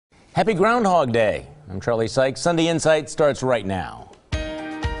Happy Groundhog Day. I'm Charlie Sykes. Sunday Insight starts right now.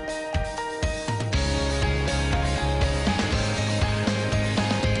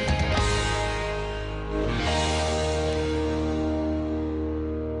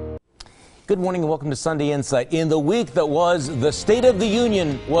 Good morning and welcome to Sunday Insight. In the week that was, the State of the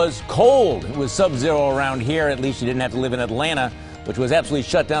Union was cold. It was sub-zero around here. At least you didn't have to live in Atlanta, which was absolutely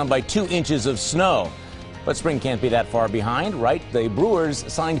shut down by 2 inches of snow. But spring can't be that far behind, right? The Brewers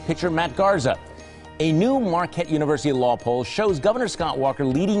signed pitcher Matt Garza. A new Marquette University law poll shows Governor Scott Walker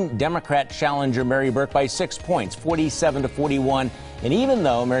leading Democrat challenger Mary Burke by 6 points, 47-41. And even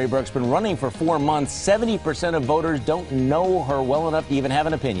though Mary Burke's been running for 4 months, 70% of voters don't know her well enough to even have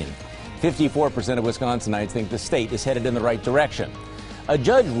an opinion. 54% of Wisconsinites think the state is headed in the right direction. A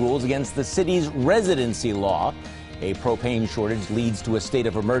judge rules against the city's residency law. A propane shortage leads to a state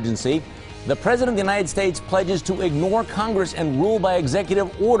of emergency. The President of the United States pledges to ignore Congress and rule by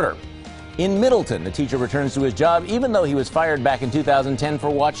executive order. In Middleton, the teacher returns to his job even though he was fired back in 2010 for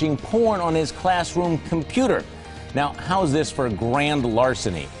watching porn on his classroom computer. Now, how's this for grand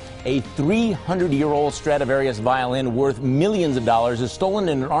larceny? A 300-year-old Stradivarius violin worth millions of dollars is stolen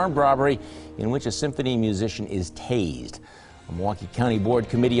in an armed robbery in which a symphony musician is tased. A Milwaukee County Board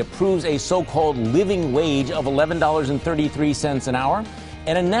committee approves a so-called living wage of $11.33 an hour.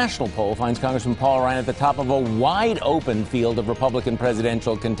 And a national poll finds Congressman Paul Ryan at the top of a wide-open field of Republican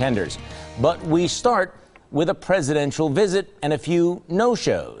presidential contenders. But we start with a presidential visit and a few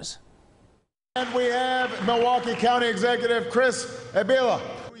no-shows. And we have Milwaukee County Executive Chris Abila.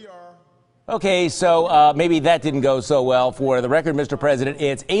 Okay, so maybe that didn't go so well. For the record, Mr. President,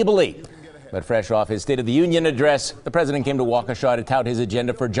 it's Abele. But fresh off his State of the Union address, the president came to Waukesha to tout his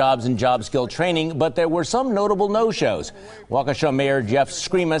agenda for jobs and job skill training, but there were some notable no-shows. Waukesha Mayor Jeff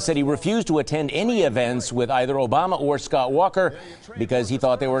Screema said he refused to attend any events with either Obama or Scott Walker because he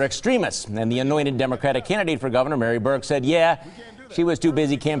thought they were extremists. And the anointed Democratic candidate for governor, Mary Burke, said, yeah, she was too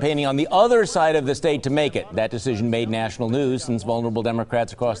busy campaigning on the other side of the state to make it. That decision made national news since vulnerable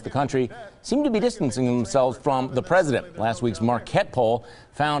Democrats across the country seem to be distancing themselves from the president. Last week's Marquette poll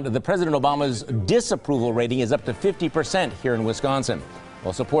found that President Obama's disapproval rating is up to 50% here in Wisconsin,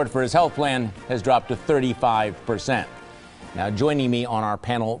 while support for his health plan has dropped to 35%. Now, joining me on our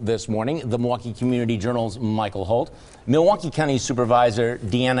panel this morning, the Milwaukee Community Journal's Michael Holt, Milwaukee County Supervisor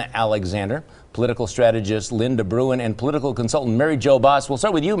Deanna Alexander, political strategist Linda Bruin, and political consultant Mary Jo Boss. We'll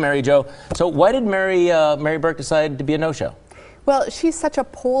start with you, Mary Jo. So why did Mary Burke decide to be a no-show? Well, she's such a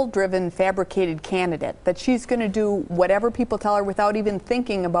poll-driven, fabricated candidate that she's going to do whatever people tell her without even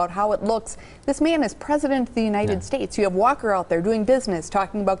thinking about how it looks. This man is president of the United States. You have Walker out there doing business,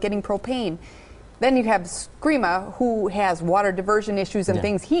 talking about getting propane. Then you have Screema, who has water diversion issues and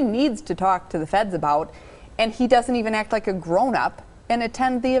things he needs to talk to the feds about, and he doesn't even act like a grown-up and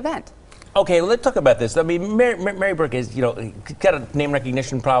attend the event. Okay, well, let's talk about this. I mean, Mary Burke is, got a name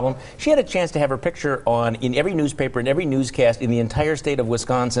recognition problem. She had a chance to have her picture in every newspaper and every newscast in the entire state of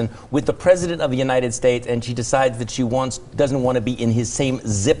Wisconsin with the President of the United States, and she decides that she doesn't want to be in his same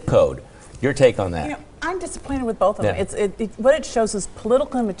zip code. Your take on that? I'm disappointed with both of them. What it shows is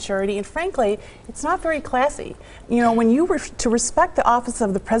political immaturity, and frankly, it's not very classy. When you to respect the office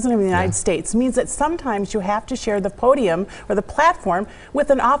of the President of the United States means that sometimes you have to share the podium or the platform with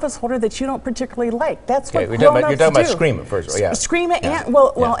an office holder that you don't particularly like. That's what grown-ups do. You're talking about Screema first,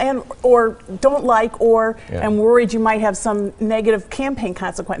 Screema and or don't like or and worried you might have some negative campaign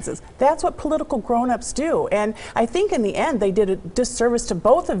consequences. That's what political grown-ups do, and I think in the end they did a disservice to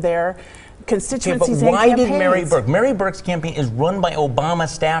both of their constituencies and campaigns. Why did Mary Burke's campaign is run by Obama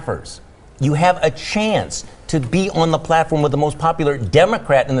staffers. You have a chance to be on the platform with the most popular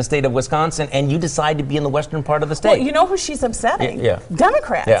Democrat in the state of Wisconsin, and you decide to be in the western part of the state. Well, you know who she's upsetting?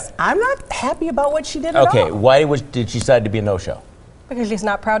 Democrats. Yeah. I'm not happy about what she did at all. Okay, why did she decide to be a no-show? Because she's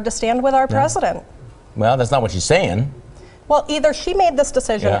not proud to stand with our president. Well, that's not what she's saying. Well, either she made this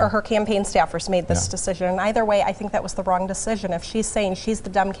decision or her campaign staffers made this decision. And either way, I think that was the wrong decision if she's saying she's the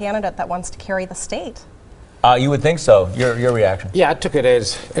dumb candidate that wants to carry the state. You would think so. Your reaction? Yeah, at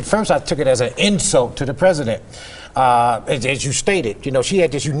first I took it as an insult to the president. As you stated, she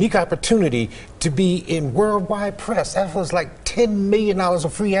had this unique opportunity to be in worldwide press. That was like $10 million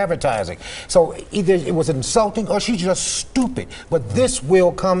of free advertising. So either it was insulting or she's just stupid. But this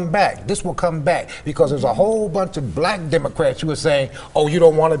will come back. This will come back because there's a whole bunch of black Democrats who are saying, oh, you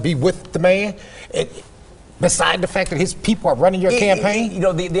don't want to be with the man? Beside the fact that his people are running your campaign?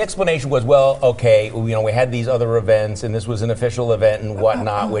 The explanation was, well, okay, we had these other events, and this was an official event and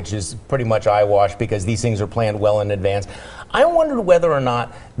whatnot, which is pretty much eyewash because these things are planned well in advance. I wondered whether or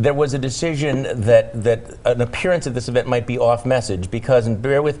not there was a decision that an appearance at this event might be off message, because, and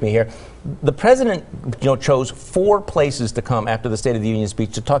bear with me here, the president chose 4 places to come after the State of the Union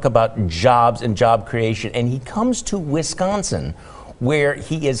speech to talk about jobs and job creation, and he comes to Wisconsin, where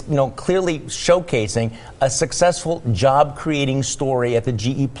he is clearly showcasing a successful job-creating story at the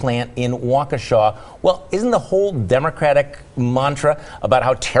GE plant in Waukesha. Well, isn't the whole Democratic mantra about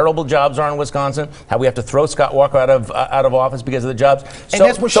how terrible jobs are in Wisconsin, how we have to throw Scott Walker out of office because of the jobs? And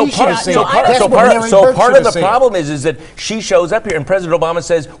that's what she should have said. So part of the problem is that she shows up here and President Obama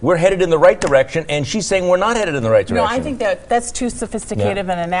says we're headed in the right direction, and she's saying we're not headed in the right direction. No, I think that's too sophisticated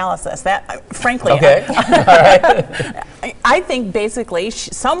an analysis. That, frankly, okay. All right. I think basically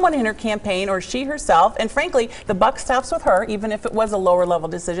someone in her campaign, or she herself, and frankly, the buck stops with her, even if it was a lower level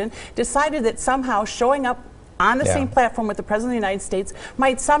decision, decided that somehow showing up on the same platform with the President of the United States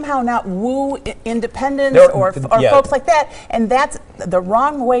might somehow not woo independents or folks like that, and that's the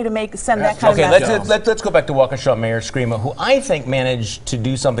wrong way to send that kind of message. Let's go back to Waukesha Mayor Screama, who I think managed to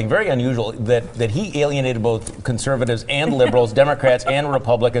do something very unusual, that he alienated both conservatives and liberals, Democrats and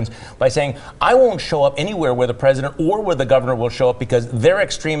Republicans, by saying, I won't show up anywhere where the president or where the governor will show up because they're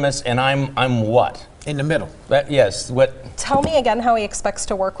extremists and I'm what? In the middle. Yes. What? Tell me again how he expects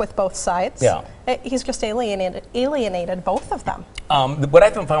to work with both sides. Yeah. He's just alienated both of them. What I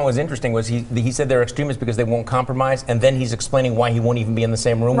found was interesting was he said they're extremists because they won't compromise, and then he's explaining why he won't even be in the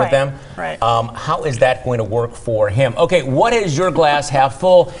same room with them. Right. How is that going to work for him? Okay, what is your glass half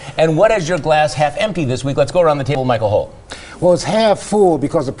full, and what is your glass half empty this week? Let's go around the table. Michael Holt. Well, it's half full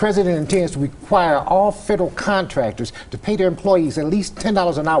because the president intends to require all federal contractors to pay their employees at least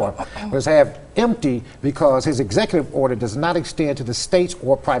 $10 an hour. But it's half empty because his executive order does not extend to the states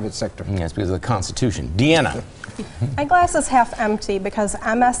or private sector. Yes, because of the Constitution. Deanna. My glass is half empty because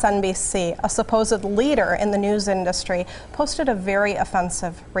MSNBC, a supposed leader in the news industry, posted a very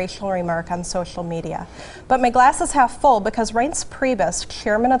offensive racial remark on social media. But my glass is half full because Reince Priebus,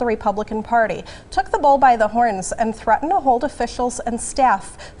 chairman of the Republican Party, took the bull by the horns and threatened to hold officials and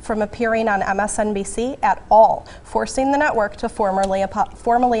staff from appearing on MSNBC at all, forcing the network to formally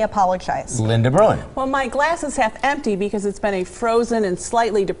apologize. Linda Bruin. Well, my glass is half empty because it's been a frozen and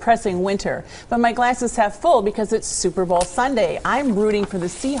slightly depressing winter. But my glass is half full because it's Super Bowl Sunday. I'm rooting for the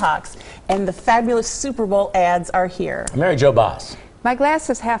Seahawks, and the fabulous Super Bowl ads are here. Mary Jo Boss. My glass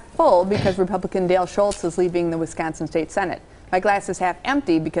is half full because Republican Dale Schultz is leaving the Wisconsin State Senate. My glass is half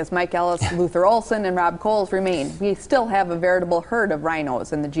empty because Mike Ellis, Luther Olson, and Rob Coles remain. We still have a veritable herd of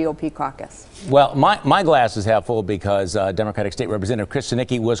rhinos in the GOP caucus. Well, my glass is half full because Democratic State Representative Chris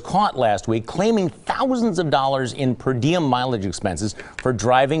Sinicki was caught last week claiming thousands of dollars in per diem mileage expenses for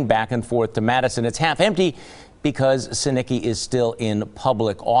driving back and forth to Madison. It's half empty because Sinicki is still in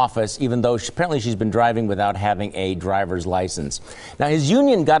public office, even though apparently she's been driving without having a driver's license. Now, his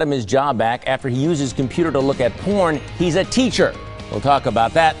union got him his job back after he used his computer to look at porn. He's a teacher. We'll talk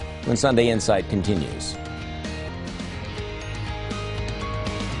about that when Sunday Insight continues.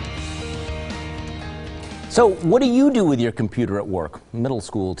 So what do you do with your computer at work? A middle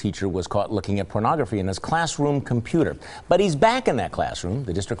school teacher was caught looking at pornography in his classroom computer. But he's back in that classroom.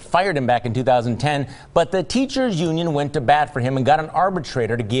 The district fired him back in 2010, but the teachers union went to bat for him and got an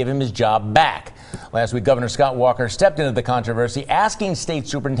arbitrator to give him his job back. Last week, Governor Scott Walker stepped into the controversy, asking State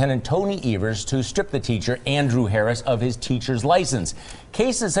Superintendent Tony Evers to strip the teacher, Andrew Harris, of his teacher's license.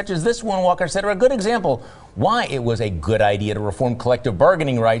 Cases such as this one, Walker said, are a good example why it was a good idea to reform collective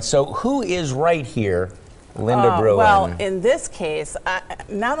bargaining rights. So who is right here? Linda Bruin. Well, in this case,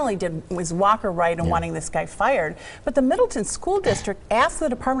 not only was Walker right in wanting this guy fired, but the Middleton School District asked the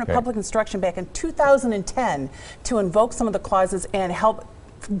Department of Public Instruction back in 2010 to invoke some of the clauses and help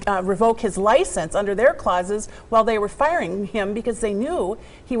revoke his license under their clauses while they were firing him because they knew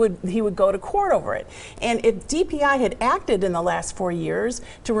he would go to court over it. And if DPI had acted in the last 4 years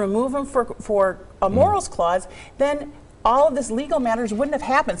to remove him for a morals clause, then all of this legal matters wouldn't have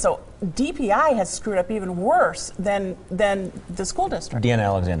happened. So DPI has screwed up even worse than the school district. Deanna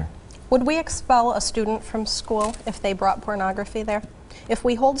Alexander. Would we expel a student from school if they brought pornography there? If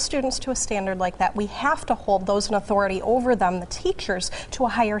we hold students to a standard like that, we have to hold those in authority over them, the teachers, to a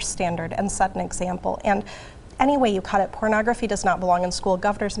higher standard and set an example. And any way you cut it, pornography does not belong in school.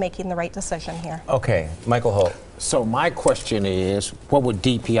 Governor's making the right decision here. Okay, Michael Holt. So my question is, what would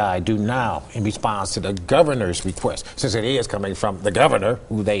DPI do now in response to the governor's request? Since it is coming from the governor,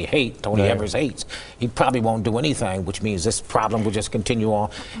 who they hate, Tony Evers hates, he probably won't do anything, which means this problem will just continue on.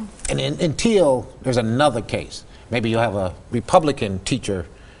 And until there's another case, maybe you'll have a Republican teacher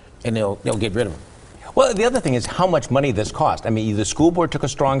and they'll get rid of him. Well, the other thing is how much money this cost. I mean, the school board took a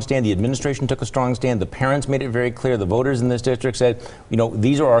strong stand, the administration took a strong stand, the parents made it very clear, the voters in this district said, you know,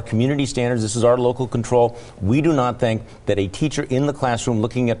 these are our community standards, this is our local control. We do not think that a teacher in the classroom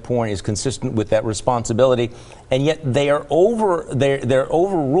looking at porn is consistent with that responsibility, and yet they're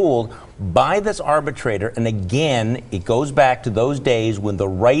overruled by this arbitrator. And again, it goes back to those days when the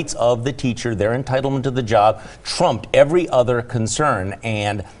rights of the teacher, their entitlement to the job, trumped every other concern.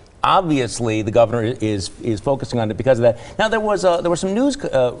 And obviously, the governor is focusing on it because of that. Now, there were some news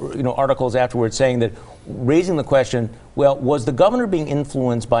articles afterwards saying that, raising the question, well, was the governor being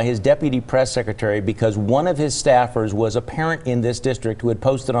influenced by his deputy press secretary because one of his staffers was a parent in this district who had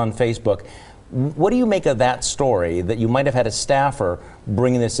posted on Facebook? What do you make of that story, that you might have had a staffer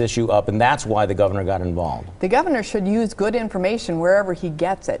bringing this issue up, and that's why the governor got involved? The governor should use good information wherever he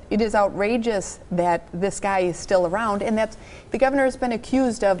gets it. It is outrageous that this guy is still around, and that's the governor has been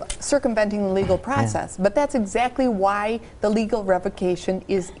accused of circumventing the legal process. But that's exactly why the legal revocation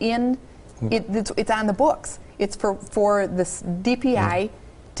is in. It's on the books. It's for this DPI.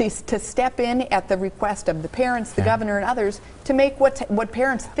 To step in at the request of the parents, the governor, and others to make what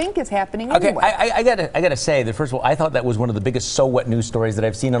parents think is happening anyway. I gotta say that, first of all, I thought that was one of the biggest so what news stories that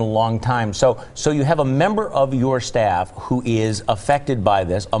I've seen in a long time. So you have a member of your staff who is affected by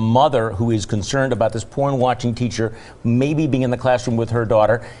this, a mother who is concerned about this porn watching teacher maybe being in the classroom with her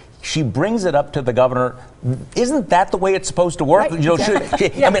daughter. She brings it up to the governor. Isn't that the way it's supposed to work? Right, you know,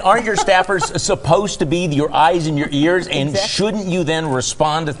 exactly. I mean, aren't your staffers supposed to be your eyes and your ears? And exactly. Shouldn't you then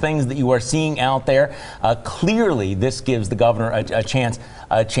respond to things that you are seeing out there? Clearly, this gives the governor a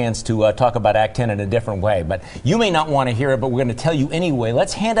chance to talk about Act 10 in a different way. But you may not want to hear it, but we're going to tell you anyway.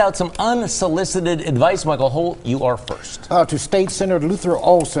 Let's hand out some unsolicited advice. Michael Holt, you are first. To State Senator Luther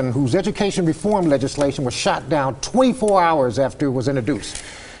Olson, whose education reform legislation was shot down 24 hours after it was introduced.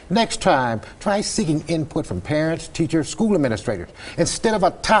 Next time, try seeking input from parents, teachers, school administrators. Instead of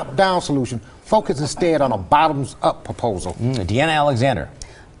a top-down solution, focus instead on a bottoms-up proposal. Deanna Alexander.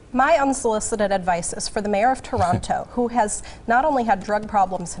 My unsolicited advice is for the mayor of Toronto, who has not only had drug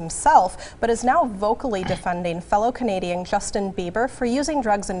problems himself, but is now vocally defending fellow Canadian Justin Bieber for using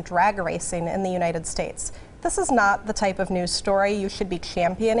drugs in drag racing in the United States. This is not the type of news story you should be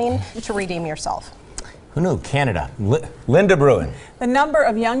championing to redeem yourself. Who knew? Canada. Linda Bruin. The number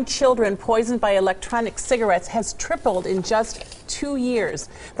of young children poisoned by electronic cigarettes has tripled in just 2 years.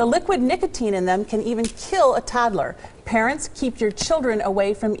 The liquid nicotine in them can even kill a toddler. Parents, keep your children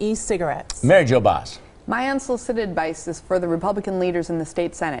away from e-cigarettes. Mary Jo Boss. My unsolicited advice is for the Republican leaders in the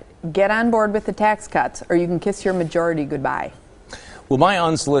state Senate. Get on board with the tax cuts, or you can kiss your majority goodbye. Well, my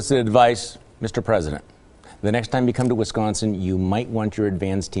unsolicited advice, Mr. President, the next time you come to Wisconsin, you might want your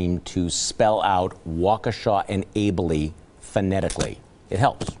advance team to spell out Waukesha and Abilene phonetically. It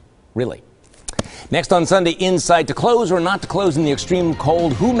helps, really. Next on Sunday, Insight: to close or not to close in the extreme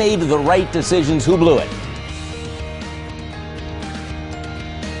cold. Who made the right decisions? Who blew it?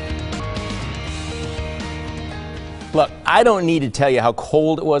 Look, I don't need to tell you how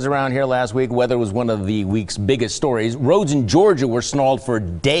cold it was around here last week. Weather was one of the week's biggest stories. Roads in Georgia were snarled for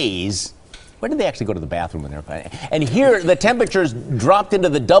days. Where did they actually go to the bathroom when they were fighting? And here, the temperatures dropped into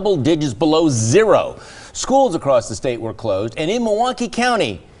the double digits below zero. Schools across the state were closed. And in Milwaukee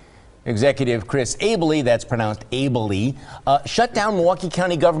County, Executive Chris Abele, that's pronounced Abele, shut down Milwaukee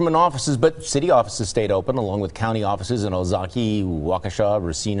County government offices, but city offices stayed open, along with county offices in Ozaukee, Waukesha,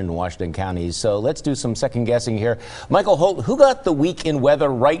 Racine, and Washington counties. So let's do some second guessing here. Michael Holt, who got the week in weather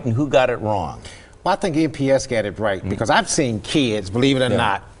right and who got it wrong? Well, I think MPS got it right, because I've seen kids, believe it or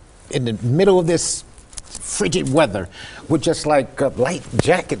not, in the middle of this frigid weather with just like light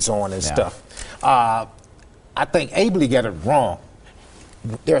jackets on and stuff. I think Abele got it wrong.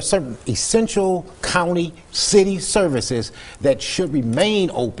 There are certain essential county, city services that should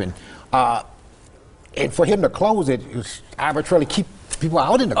remain open. And for him to close it, arbitrarily keep people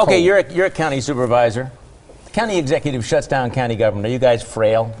out in the cold. Okay, you're a county supervisor. The county executive shuts down county government. Are you guys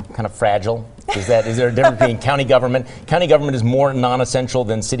frail, kind of fragile? Is there a difference between county government? County government is more non-essential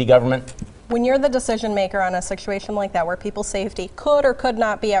than city government? When you're the decision maker on a situation like that where people's safety could or could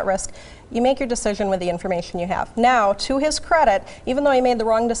not be at risk, you make your decision with the information you have. Now, to his credit, even though he made the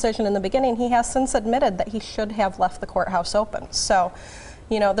wrong decision in the beginning, he has since admitted that he should have left the courthouse open. So,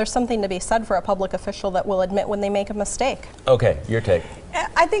 you know, there's something to be said for a public official that will admit when they make a mistake. Okay, your take.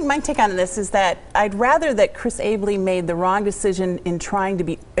 I think my take on this is that I'd rather that Chris Abele made the wrong decision in trying to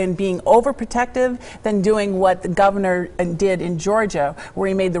be and being overprotective than doing what the governor did in Georgia, where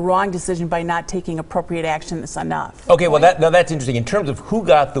he made the wrong decision by not taking appropriate action. That's enough. Okay, well, that's interesting. In terms of who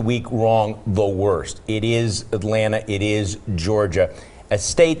got the week wrong the worst, it is Atlanta, it is Georgia. a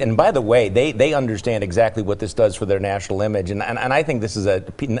state, and by the way, they understand exactly what this does for their national image, and I think this is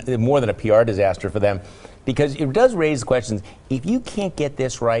more than a PR disaster for them, because it does raise questions. If you can't get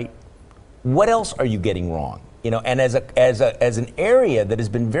this right, what else are you getting wrong? You know, and as an area that has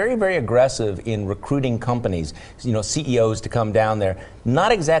been very, very aggressive in recruiting companies, you know, CEOs to come down there,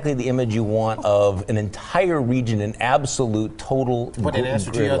 not exactly the image you want of an entire region in absolute total. But in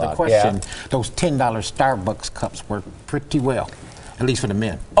answer to your other question, those $10 Starbucks cups work pretty well, at least for the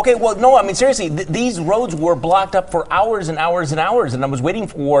men. Okay, well, no, I mean, seriously, these roads were blocked up for hours and hours and hours, and I was waiting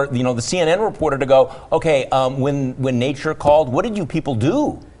for, you know, the CNN reporter to go, okay, when nature called, what did you people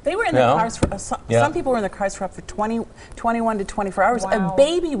do? They were in their cars for, some people were in their cars for up for 21 to 24 hours. Wow. A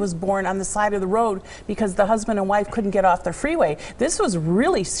baby was born on the side of the road because the husband and wife couldn't get off the freeway. This was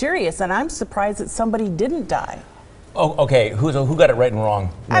really serious, and I'm surprised that somebody didn't die. Oh, okay. Who got it right and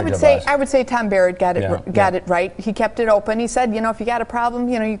wrong? I would say Tom Barrett got it right. He kept it open. He said, you know, if you got a problem,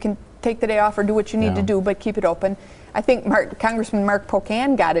 you know, you can take the day off or do what you need to do, but keep it open. I think Congressman Mark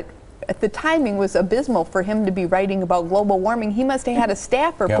Pocan got it. The timing was abysmal for him to be writing about global warming. He must have had a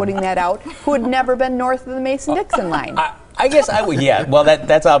staffer putting that out who had never been north of the Mason-Dixon line. I guess I would, yeah. Well,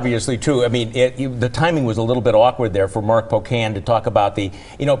 that's obviously true. I mean, the timing was a little bit awkward there for Mark Pocan to talk about the,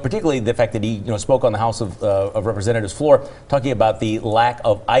 you know, particularly the fact that he, you know, spoke on the House of Representatives floor, talking about the lack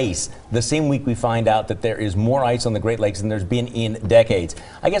of ice. The same week we find out that there is more ice on the Great Lakes than there's been in decades.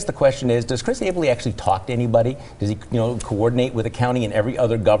 I guess the question is, does Chris Abele actually talk to anybody? Does he, you know, coordinate with the county and every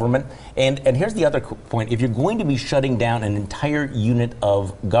other government? And here's the other point: if you're going to be shutting down an entire unit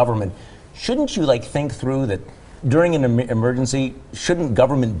of government, shouldn't you think through that? During an emergency, shouldn't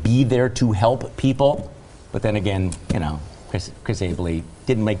government be there to help people? But then again, you know, Chris Abele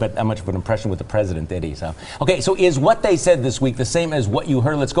didn't make that much of an impression with the president, did he? So, okay, so is what they said this week the same as what you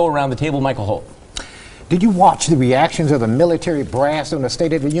heard? Let's go around the table. Michael Holt. Did you watch the reactions of the military brass on the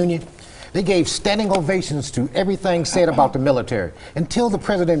State of the Union? They gave standing ovations to everything said about the military until the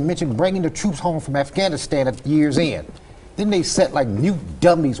president mentioned bringing the troops home from Afghanistan at year's end. Then they sat like mute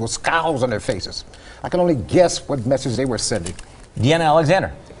dummies with scowls on their faces. I can only guess what message they were sending. Deanna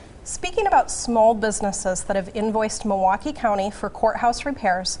Alexander. Speaking about small businesses that have invoiced Milwaukee County for courthouse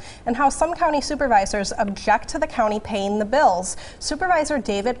repairs and how some county supervisors object to the county paying the bills, Supervisor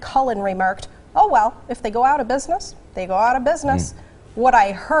David Cullen remarked, "Oh well, if they go out of business, they go out of business." What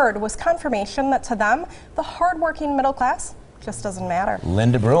I heard was confirmation that to them, the hardworking middle class just doesn't matter.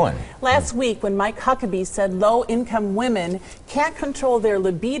 Linda Bruin. Last week, when Mike Huckabee said low-income women can't control their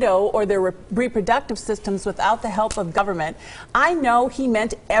libido or their reproductive systems without the help of government, I know he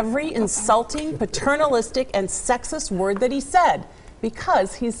meant every insulting, paternalistic, and sexist word that he said,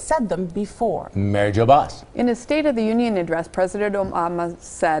 because he's said them before. Mary Jo Boss. In his State of the Union address, President Obama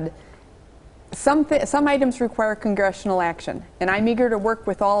said, some items require congressional action, and I'm eager to work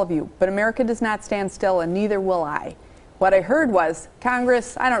with all of you, but America does not stand still, and neither will I. What I heard was,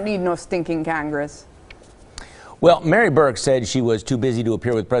 Congress, I don't need no stinking Congress. Well, Mary Burke said she was too busy to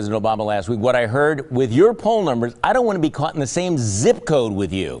appear with President Obama last week. What I heard, with your poll numbers, I don't want to be caught in the same zip code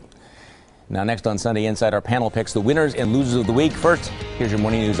with you. Now, next on Sunday Inside, our panel picks the winners and losers of the week. First, here's your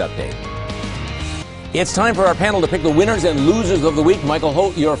morning news update. It's time for our panel to pick the winners and losers of the week. Michael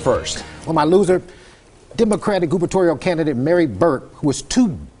Holt, you're first. Well, my loser, Democratic gubernatorial candidate Mary Burke, who was too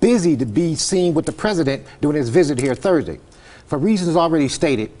busy to be seen with the president during his visit here Thursday. For reasons already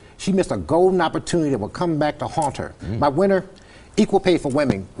stated, she missed a golden opportunity that will come back to haunt her. My winner, equal pay for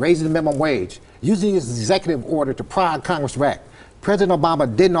women, raising the minimum wage, using his executive order to prod Congress back. President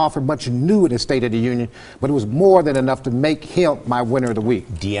Obama didn't offer much new in his State of the Union, but it was more than enough to make him my winner of the week.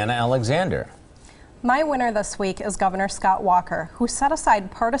 Deanna Alexander. My winner this week is Governor Scott Walker, who set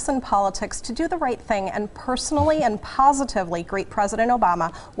aside partisan politics to do the right thing and personally and positively greet President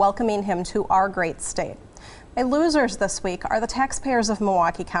Obama, welcoming him to our great state. My losers this week are the taxpayers of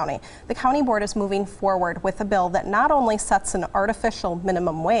Milwaukee County. The county board is moving forward with a bill that not only sets an artificial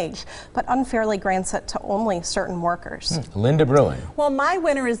minimum wage, but unfairly grants it to only certain workers. Linda Bruin. Well, my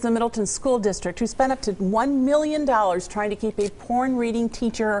winner is the Middleton School District, who spent up to $1 million trying to keep a porn reading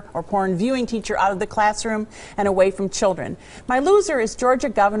teacher or porn viewing teacher out of the classroom and away from children. My loser is Georgia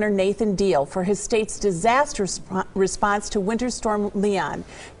Governor Nathan Deal for his state's disaster response to Winter Storm Leon.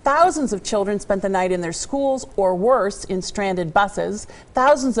 Thousands of children spent the night in their schools, or worse, in stranded buses.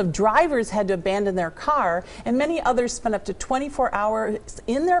 Thousands of drivers had to abandon their car, and many others spent up to 24 hours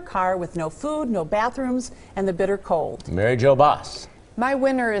in their car with no food, no bathrooms, and the bitter cold. Mary Jo Boss. My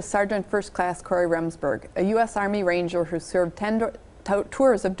winner is Sergeant First Class Corey Remsburg, a U.S. Army Ranger who served 10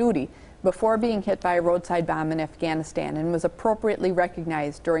 tours of duty before being hit by a roadside bomb in Afghanistan and was appropriately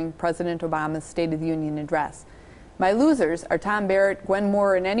recognized during President Obama's State of the Union address. My losers are Tom Barrett, Gwen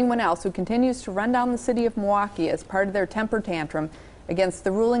Moore, and anyone else who continues to run down the city of Milwaukee as part of their temper tantrum against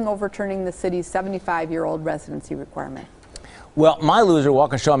the ruling overturning the city's 75-year-old residency requirement. Well, my loser,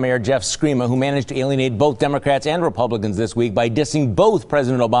 Waukesha Mayor Jeff Screema, who managed to alienate both Democrats and Republicans this week by dissing both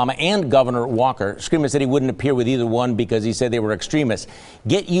President Obama and Governor Walker. Screema said he wouldn't appear with either one because he said they were extremists.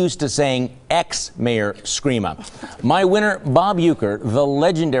 Get used to saying ex-Mayor Screema. My winner, Bob Uecker, the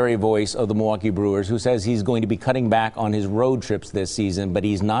legendary voice of the Milwaukee Brewers, who says he's going to be cutting back on his road trips this season, but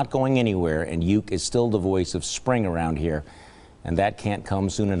he's not going anywhere, and Ueck is still the voice of spring around here, and that can't come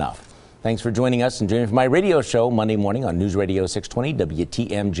soon enough. Thanks for joining us and joining me for my radio show Monday morning on News Radio 620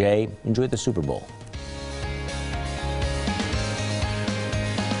 WTMJ. Enjoy the Super Bowl.